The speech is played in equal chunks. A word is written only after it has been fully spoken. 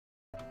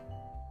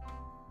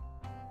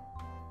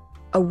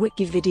a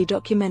WikiVidi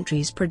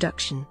documentaries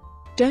production.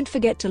 Don't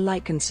forget to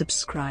like and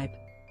subscribe.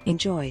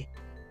 Enjoy.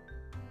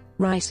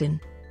 Ricin.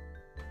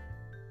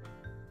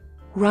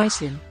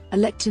 Ricin, a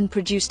lectin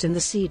produced in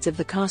the seeds of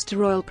the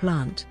castor oil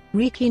plant,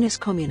 Ricinus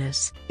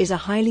communis, is a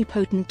highly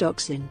potent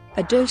toxin.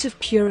 A dose of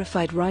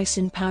purified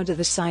ricin powder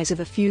the size of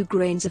a few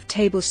grains of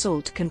table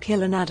salt can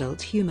kill an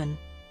adult human.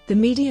 The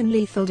median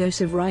lethal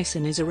dose of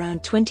ricin is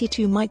around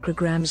 22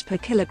 micrograms per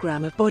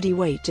kilogram of body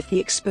weight if the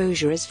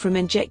exposure is from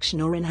injection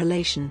or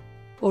inhalation.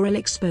 Oral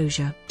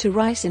exposure to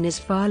ricin is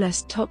far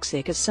less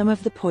toxic as some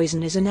of the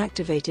poison is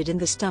inactivated in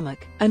the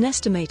stomach. An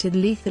estimated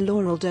lethal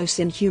oral dose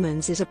in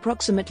humans is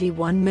approximately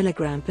 1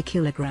 milligram per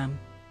kilogram.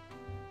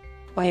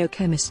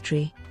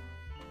 Biochemistry.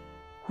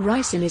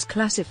 Ricin is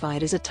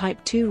classified as a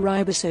type 2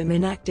 ribosome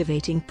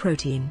inactivating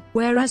protein,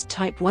 whereas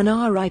type 1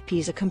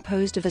 RIPs are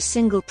composed of a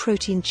single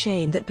protein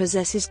chain that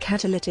possesses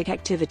catalytic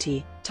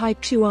activity. Type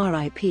 2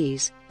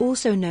 RIPs,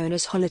 also known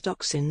as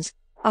holotoxins,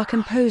 are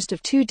composed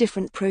of two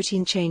different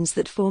protein chains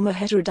that form a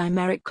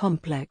heterodimeric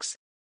complex.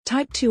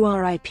 Type 2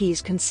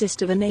 RIPs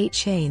consist of an A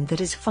chain that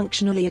is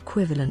functionally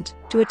equivalent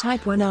to a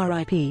type 1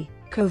 RIP,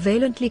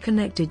 covalently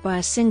connected by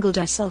a single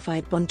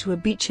disulfide bond to a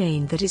B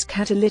chain that is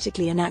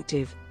catalytically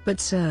inactive, but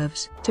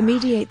serves to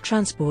mediate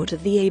transport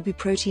of the AB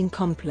protein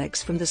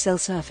complex from the cell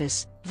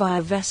surface,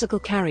 via vesicle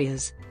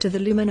carriers, to the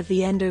lumen of the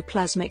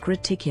endoplasmic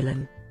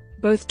reticulum.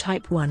 Both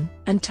type 1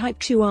 and type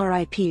 2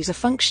 RIPs are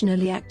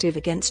functionally active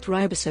against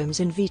ribosomes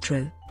in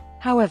vitro.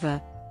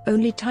 However,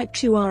 only type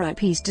 2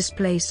 RIPs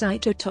display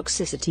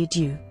cytotoxicity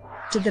due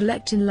to the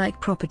lectin-like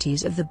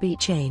properties of the B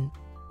chain.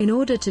 In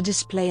order to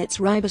display its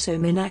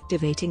ribosome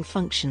inactivating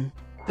function,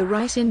 the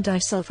ricin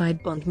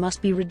disulfide bond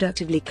must be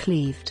reductively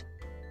cleaved.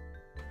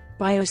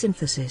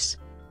 Biosynthesis.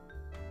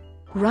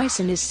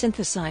 Ricin is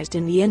synthesized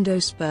in the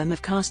endosperm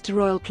of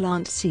castor oil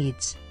plant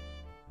seeds.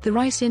 The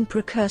ricin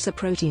precursor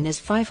protein has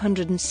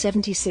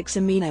 576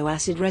 amino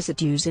acid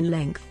residues in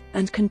length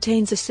and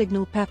contains a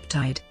signal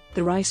peptide,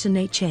 the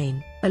ricin A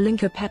chain, a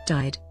linker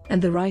peptide,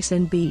 and the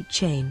ricin B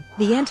chain.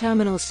 The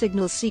N-terminal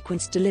signal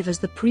sequence delivers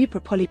the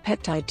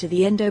pre-polypeptide to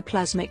the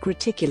endoplasmic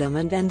reticulum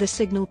and then the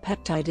signal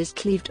peptide is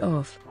cleaved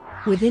off.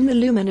 Within the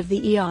lumen of the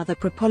the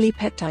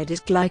propolypeptide is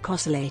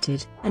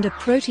glycosylated, and a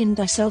protein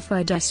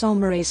disulfide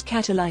isomerase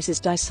catalyzes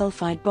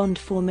disulfide bond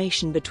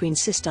formation between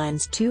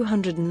cysteines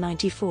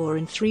 294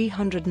 and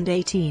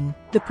 318.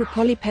 The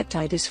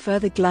propolypeptide is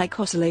further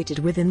glycosylated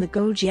within the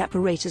Golgi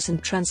apparatus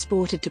and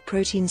transported to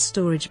protein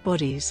storage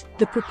bodies.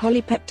 The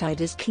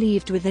propolypeptide is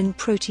cleaved within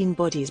protein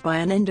bodies by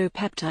an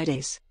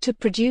endopeptidase to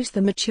produce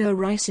the mature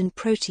ricin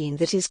protein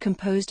that is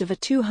composed of a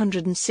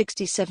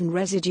 267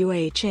 residue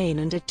A chain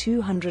and a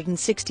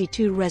 262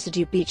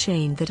 residue B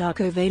chain that are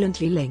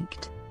covalently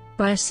linked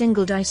by a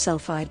single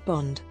disulfide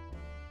bond.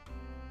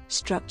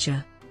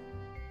 Structure.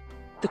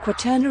 The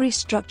quaternary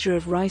structure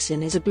of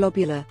ricin is a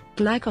globular,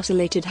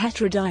 glycosylated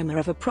heterodimer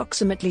of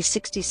approximately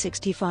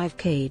 60-65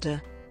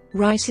 kDa.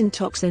 Ricin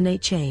toxin A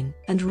chain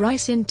and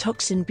ricin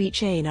toxin B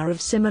chain are of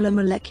similar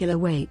molecular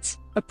weights,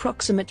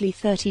 approximately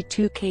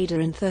 32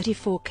 kDa and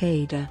 34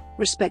 kDa,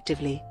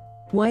 respectively.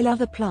 While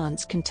other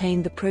plants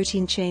contain the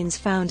protein chains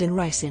found in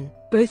ricin,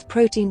 both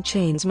protein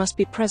chains must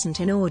be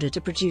present in order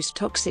to produce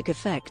toxic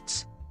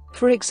effects.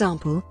 For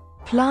example,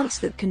 plants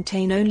that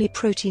contain only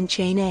protein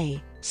chain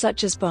A,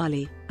 such as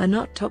barley, are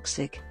not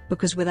toxic,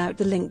 because without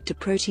the link to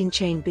protein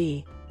chain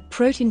B,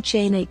 protein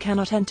chain A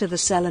cannot enter the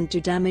cell and do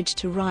damage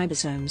to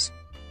ribosomes.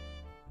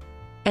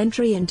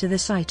 Entry into the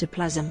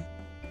cytoplasm.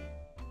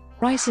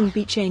 Ricin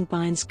B chain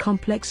binds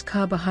complex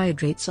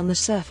carbohydrates on the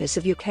surface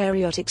of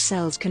eukaryotic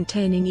cells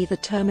containing either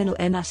terminal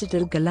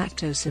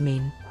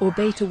N-acetyl-galactosamine or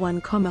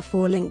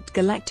beta-1,4 linked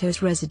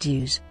galactose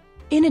residues.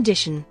 In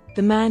addition,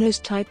 the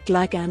mannose-type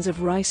glycans of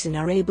ricin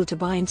are able to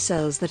bind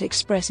cells that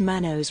express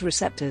mannose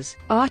receptors.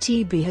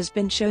 RTB has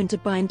been shown to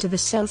bind to the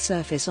cell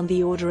surface on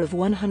the order of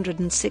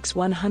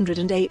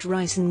 106-108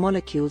 ricin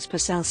molecules per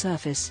cell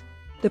surface.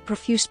 The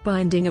profuse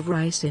binding of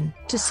ricin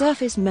to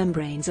surface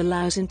membranes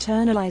allows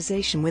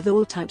internalization with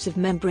all types of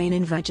membrane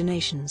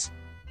invaginations.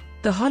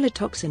 The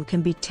holotoxin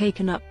can be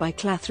taken up by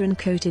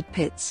clathrin-coated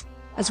pits,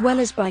 as well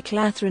as by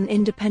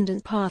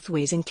clathrin-independent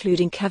pathways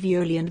including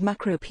caveolae and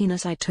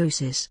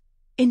macropinocytosis.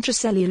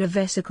 Intracellular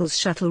vesicles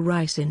shuttle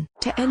ricin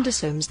to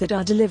endosomes that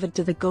are delivered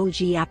to the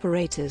Golgi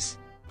apparatus.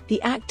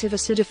 The active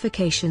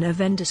acidification of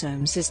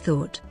endosomes is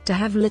thought to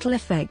have little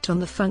effect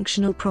on the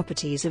functional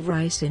properties of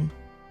ricin.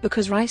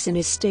 Because ricin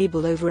is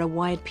stable over a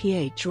wide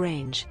pH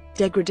range,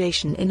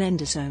 degradation in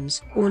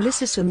endosomes or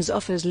lysosomes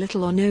offers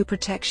little or no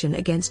protection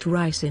against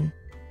ricin.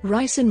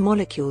 Ricin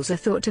molecules are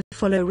thought to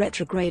follow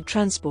retrograde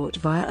transport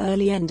via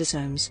early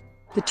endosomes,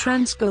 the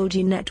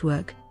trans-Golgi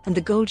network, and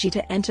the Golgi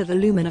to enter the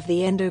lumen of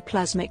the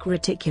endoplasmic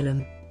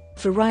reticulum.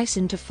 For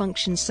ricin to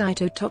function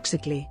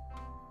cytotoxically,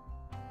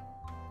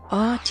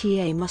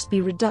 RTA must be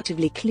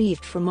reductively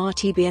cleaved from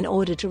RTB in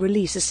order to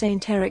release a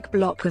centeric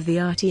block of the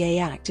RTA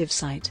active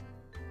site.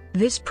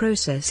 This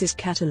process is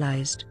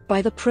catalyzed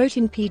by the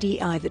protein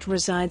PDI that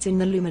resides in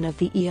the lumen of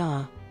the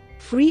ER.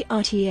 Free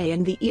RTA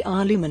in the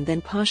ER lumen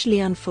then partially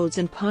unfolds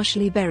and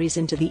partially buries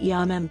into the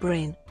ER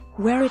membrane.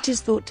 where it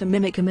is thought to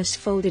mimic a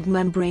misfolded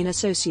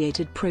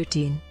membrane-associated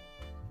protein.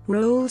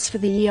 Roles for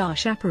the ER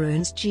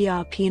chaperones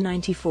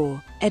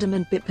GRP94, EDAM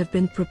and BIP have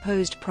been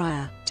proposed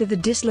prior to the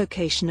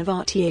dislocation of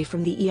RTA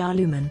from the ER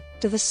lumen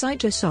to the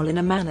cytosol in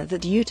a manner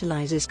that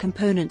utilizes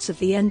components of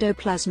the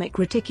endoplasmic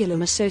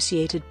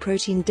reticulum-associated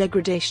protein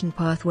degradation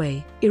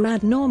pathway.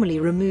 IRAD normally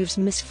removes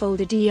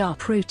misfolded ER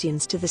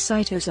proteins to the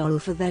cytosol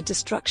for their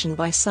destruction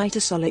by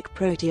cytosolic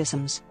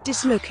proteasomes.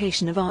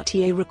 Dislocation of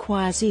RTA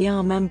requires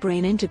ER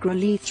membrane integral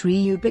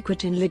E3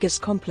 ubiquitin ligase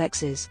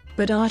complexes,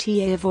 but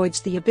RTA avoids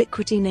the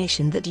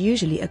ubiquitination that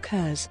usually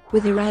occurs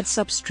with IRAD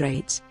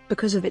substrates,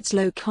 because of its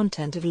low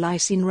content of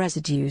lysine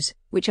residues,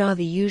 which are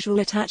the usual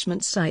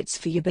attachment sites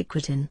for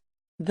ubiquitin.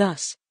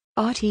 Thus,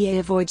 RTA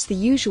avoids the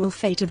usual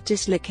fate of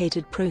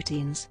dislocated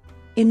proteins.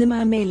 In the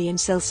mammalian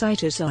cell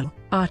cytosol,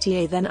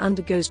 RTA then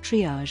undergoes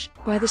triage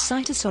by the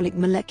cytosolic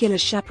molecular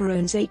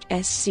chaperones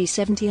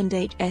HSC70 and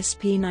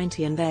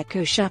HSP90 and their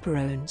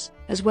co-chaperones,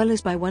 as well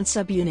as by one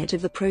subunit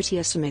of the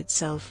proteasome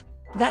itself.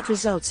 That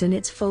results in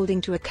its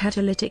folding to a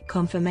catalytic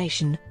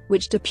conformation,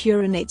 which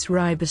depurinates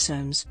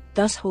ribosomes,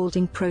 thus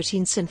halting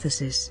protein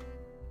synthesis.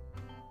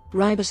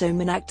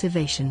 Ribosome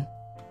inactivation.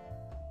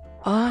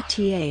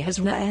 RTA has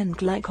RNA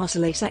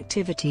glycosylase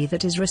activity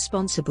that is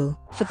responsible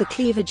for the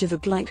cleavage of a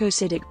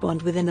glycosidic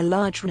bond within a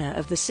large RNA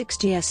of the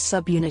 60S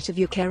subunit of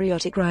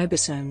eukaryotic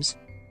ribosomes.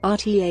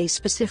 RTA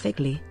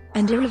specifically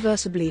and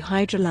irreversibly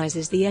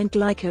hydrolyzes the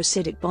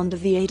N-glycosidic bond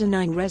of the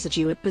adenine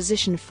residue at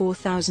position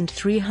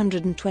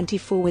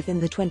 4324 within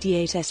the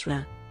 28S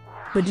RNA,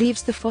 but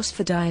leaves the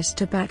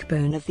phosphodiester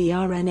backbone of the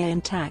RNA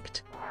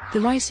intact. The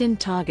ricin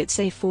targets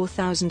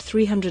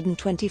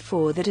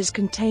A4324 that is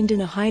contained in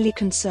a highly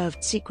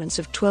conserved sequence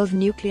of 12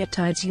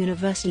 nucleotides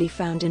universally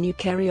found in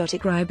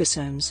eukaryotic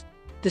ribosomes.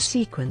 The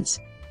sequence,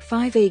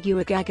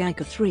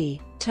 5-AGUAGAGAGA3,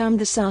 termed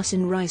the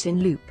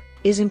sarsin-ricin loop,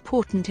 is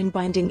important in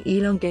binding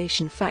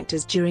elongation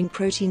factors during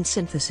protein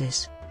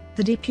synthesis.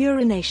 The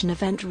depurination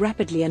event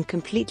rapidly and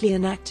completely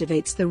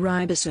inactivates the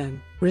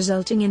ribosome,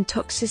 resulting in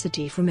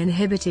toxicity from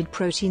inhibited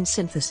protein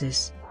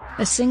synthesis.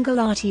 A single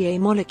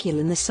RTA molecule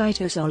in the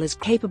cytosol is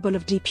capable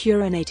of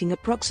depurinating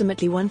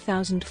approximately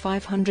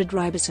 1,500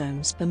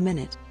 ribosomes per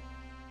minute.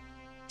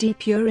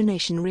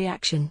 Depurination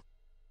reaction.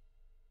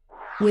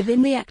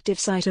 Within the active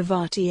site of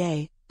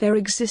RTA, there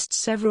exist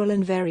several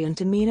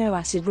invariant amino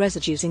acid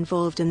residues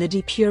involved in the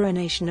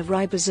depurination of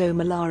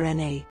ribosomal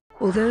RNA.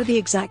 Although the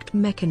exact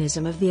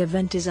mechanism of the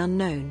event is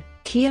unknown,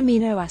 key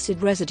amino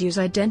acid residues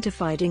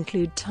identified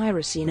include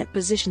tyrosine at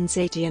positions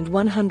 80 and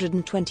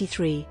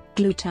 123,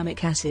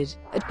 glutamic acid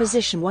at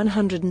position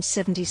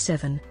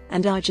 177,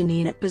 and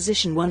arginine at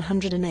position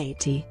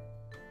 180.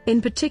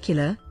 In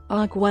particular,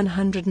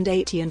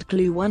 ARG180 and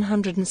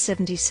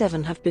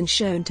GLU177 have been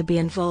shown to be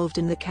involved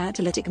in the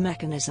catalytic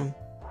mechanism,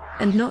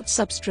 and not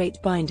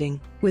substrate binding,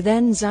 with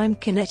enzyme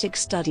kinetic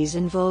studies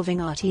involving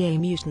RTA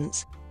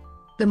mutants.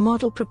 The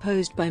model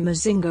proposed by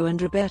Mozingo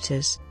and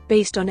Robertus,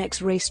 based on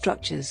X-ray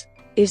structures,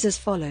 is as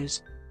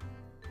follows.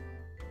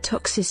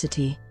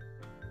 Toxicity.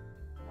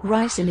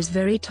 Ricin is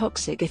very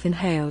toxic if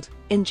inhaled,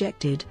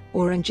 injected,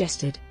 or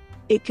ingested.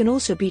 It can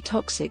also be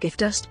toxic if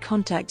dust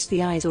contacts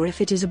the eyes or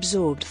if it is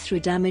absorbed through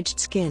damaged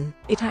skin.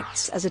 It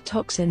acts as a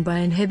toxin by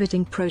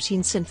inhibiting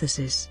protein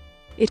synthesis.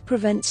 It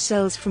prevents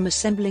cells from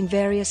assembling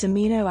various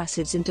amino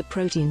acids into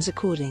proteins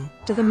according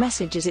to the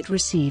messages it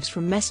receives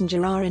from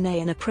messenger RNA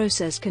in a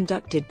process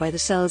conducted by the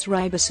cell's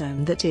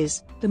ribosome that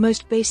is, the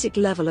most basic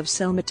level of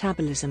cell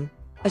metabolism,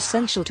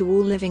 essential to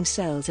all living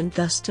cells and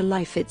thus to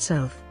life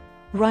itself.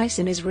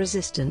 Ricin is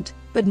resistant,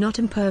 but not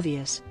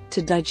impervious,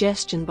 to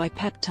digestion by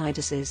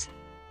peptidases.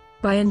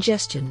 By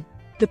ingestion,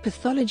 the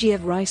pathology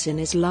of ricin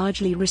is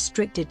largely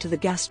restricted to the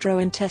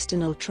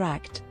gastrointestinal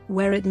tract,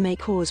 where it may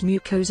cause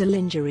mucosal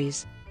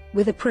injuries.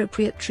 With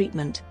appropriate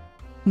treatment,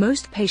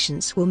 most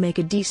patients will make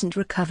a decent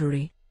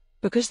recovery.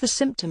 Because the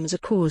symptoms are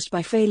caused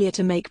by failure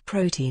to make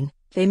protein,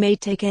 they may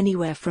take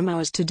anywhere from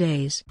hours to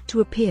days to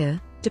appear,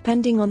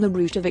 depending on the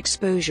route of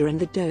exposure and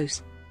the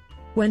dose.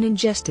 When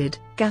ingested,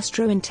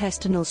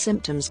 gastrointestinal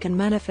symptoms can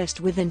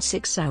manifest within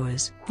 6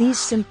 hours. These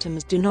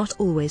symptoms do not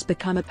always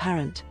become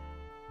apparent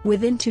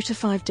within 2 to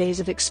 5 days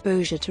of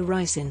exposure to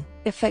ricin.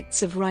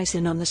 Effects of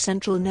ricin on the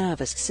central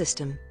nervous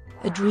system,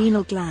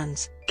 adrenal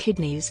glands,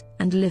 kidneys,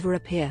 and liver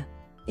appear.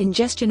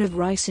 Ingestion of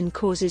ricin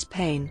causes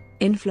pain,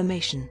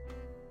 inflammation,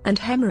 and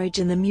hemorrhage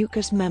in the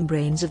mucous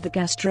membranes of the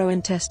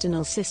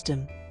gastrointestinal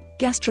system.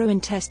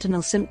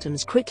 Gastrointestinal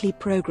symptoms quickly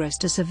progress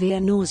to severe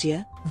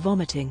nausea,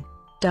 vomiting,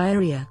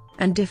 diarrhea,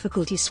 and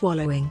difficulty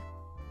swallowing.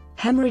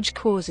 Hemorrhage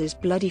causes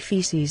bloody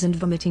feces and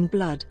vomiting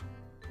blood.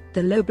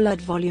 The low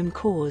blood volume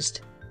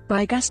caused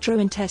by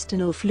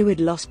gastrointestinal fluid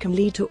loss can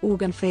lead to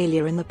organ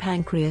failure in the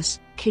pancreas,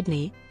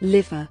 kidney,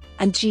 liver,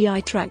 and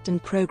GI tract,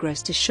 and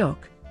progress to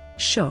shock.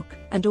 Shock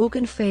and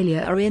organ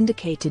failure are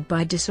indicated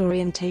by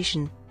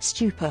disorientation,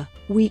 stupor,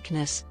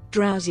 weakness,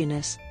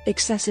 drowsiness,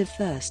 excessive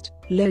thirst,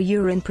 low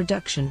urine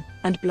production,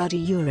 and bloody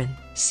urine.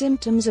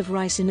 Symptoms of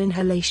ricin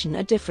inhalation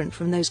are different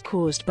from those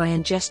caused by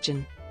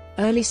ingestion.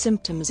 Early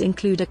symptoms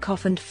include a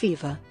cough and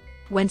fever.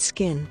 When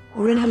skin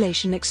or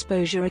inhalation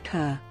exposure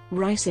occur,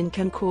 ricin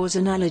can cause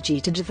an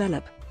allergy to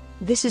develop.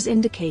 This is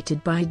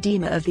indicated by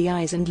edema of the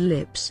eyes and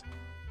lips,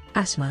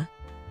 asthma,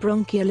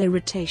 bronchial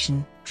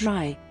irritation,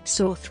 dry,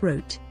 sore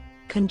throat,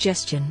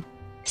 congestion,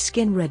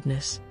 skin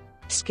redness,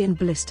 skin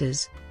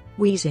blisters,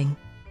 wheezing,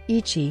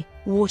 itchy,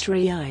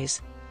 watery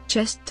eyes,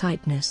 chest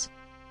tightness,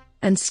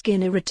 and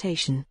skin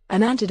irritation.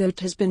 An antidote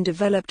has been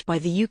developed by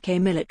the UK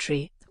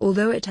military,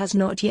 although it has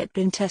not yet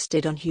been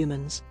tested on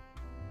humans.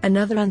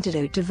 Another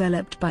antidote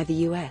developed by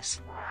the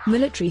US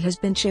military has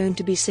been shown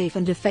to be safe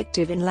and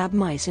effective in lab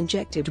mice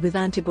injected with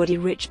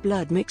antibody-rich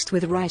blood mixed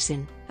with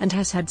ricin, and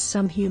has had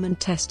some human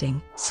testing.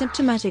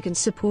 Symptomatic and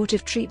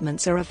supportive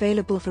treatments are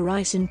available for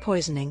ricin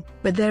poisoning,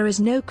 but there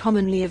is no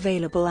commonly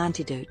available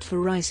antidote for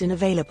ricin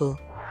available.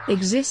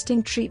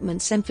 Existing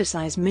treatments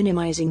emphasize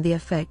minimizing the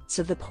effects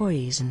of the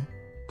poison.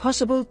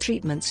 Possible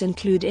treatments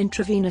include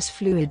intravenous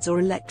fluids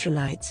or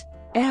electrolytes,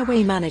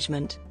 airway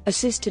management,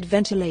 assisted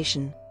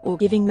ventilation, or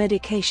giving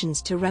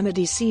medications to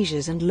remedy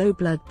seizures and low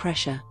blood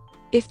pressure.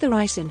 If the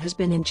ricin has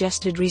been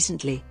ingested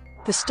recently,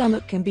 the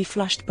stomach can be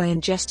flushed by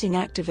ingesting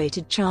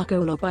activated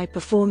charcoal or by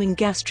performing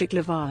gastric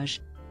lavage.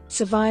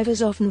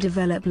 Survivors often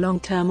develop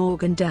long-term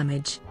organ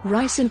damage.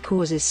 Ricin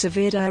causes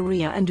severe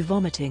diarrhea and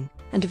vomiting,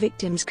 and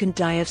victims can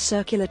die of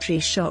circulatory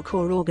shock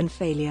or organ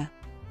failure.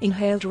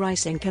 Inhaled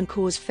ricin can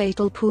cause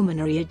fatal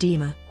pulmonary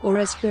edema or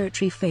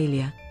respiratory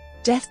failure.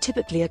 Death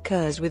typically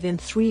occurs within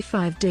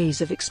 3–5 days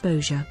of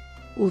exposure.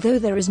 Although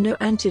there is no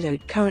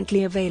antidote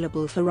currently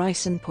available for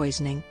ricin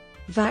poisoning,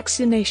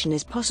 vaccination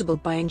is possible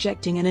by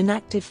injecting an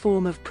inactive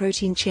form of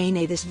protein chain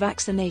A. This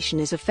vaccination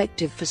is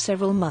effective for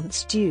several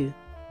months due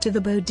to the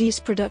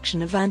body's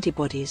production of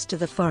antibodies to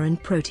the foreign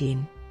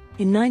protein.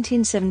 In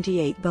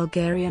 1978,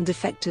 Bulgarian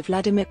defector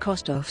Vladimir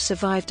Kostov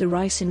survived a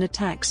ricin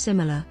attack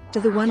similar to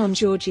the one on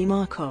Georgy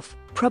Markov,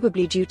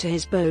 probably due to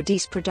his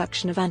body's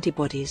production of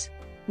antibodies.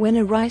 When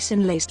a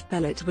ricin-laced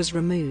pellet was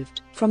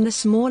removed from the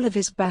small of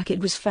his back, it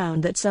was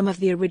found that some of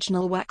the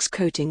original wax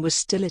coating was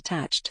still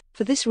attached.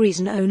 For this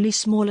reason, only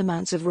small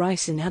amounts of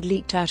ricin had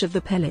leaked out of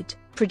the pellet,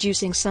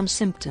 producing some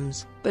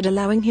symptoms, but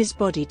allowing his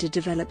body to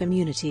develop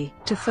immunity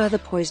to further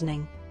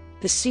poisoning.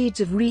 The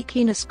seeds of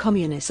Ricinus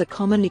communis are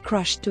commonly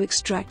crushed to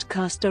extract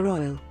castor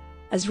oil.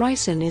 As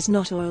ricin is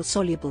not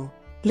oil-soluble,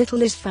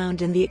 little is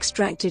found in the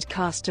extracted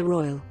castor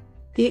oil.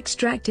 The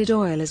extracted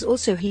oil is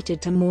also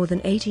heated to more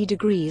than 80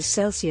 degrees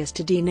Celsius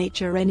to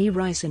denature any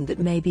ricin that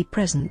may be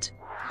present.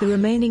 The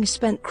remaining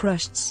spent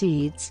crushed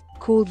seeds,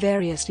 called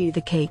variously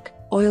the cake,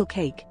 oil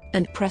cake,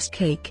 and press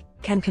cake,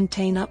 can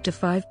contain up to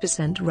 5%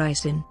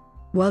 ricin.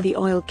 While the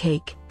oil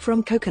cake,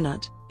 from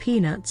coconut,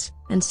 peanuts,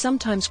 and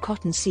sometimes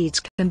cotton seeds,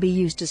 can be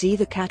used as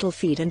either cattle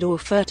feed and/or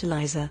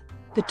fertilizer,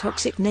 the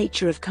toxic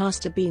nature of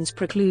castor beans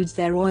precludes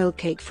their oil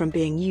cake from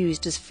being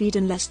used as feed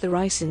unless the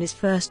ricin is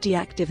first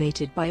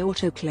deactivated by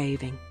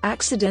autoclaving.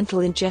 Accidental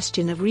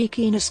ingestion of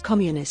Ricinus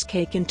communis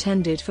cake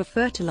intended for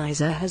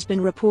fertilizer has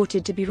been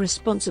reported to be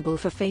responsible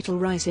for fatal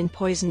ricin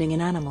poisoning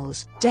in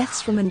animals.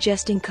 Deaths from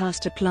ingesting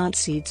castor plant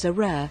seeds are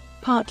rare,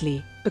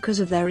 partly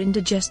because of their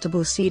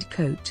indigestible seed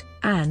coat,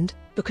 and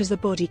because the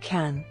body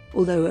can,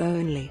 although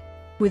only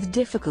with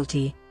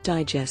difficulty,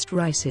 digest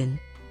ricin.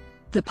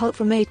 The pulp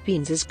from 8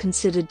 beans is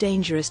considered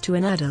dangerous to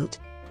an adult.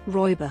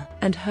 Roiber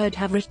and Hurd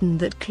have written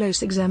that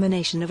close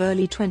examination of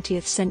early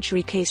 20th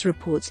century case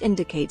reports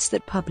indicates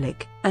that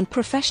public and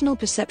professional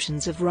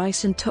perceptions of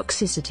ricin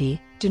toxicity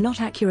do not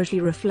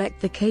accurately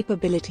reflect the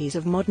capabilities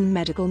of modern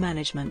medical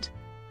management.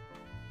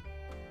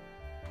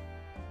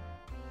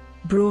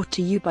 Brought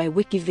to you by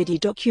WikiVidi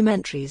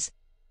documentaries.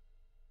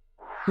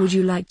 Would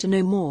you like to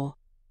know more?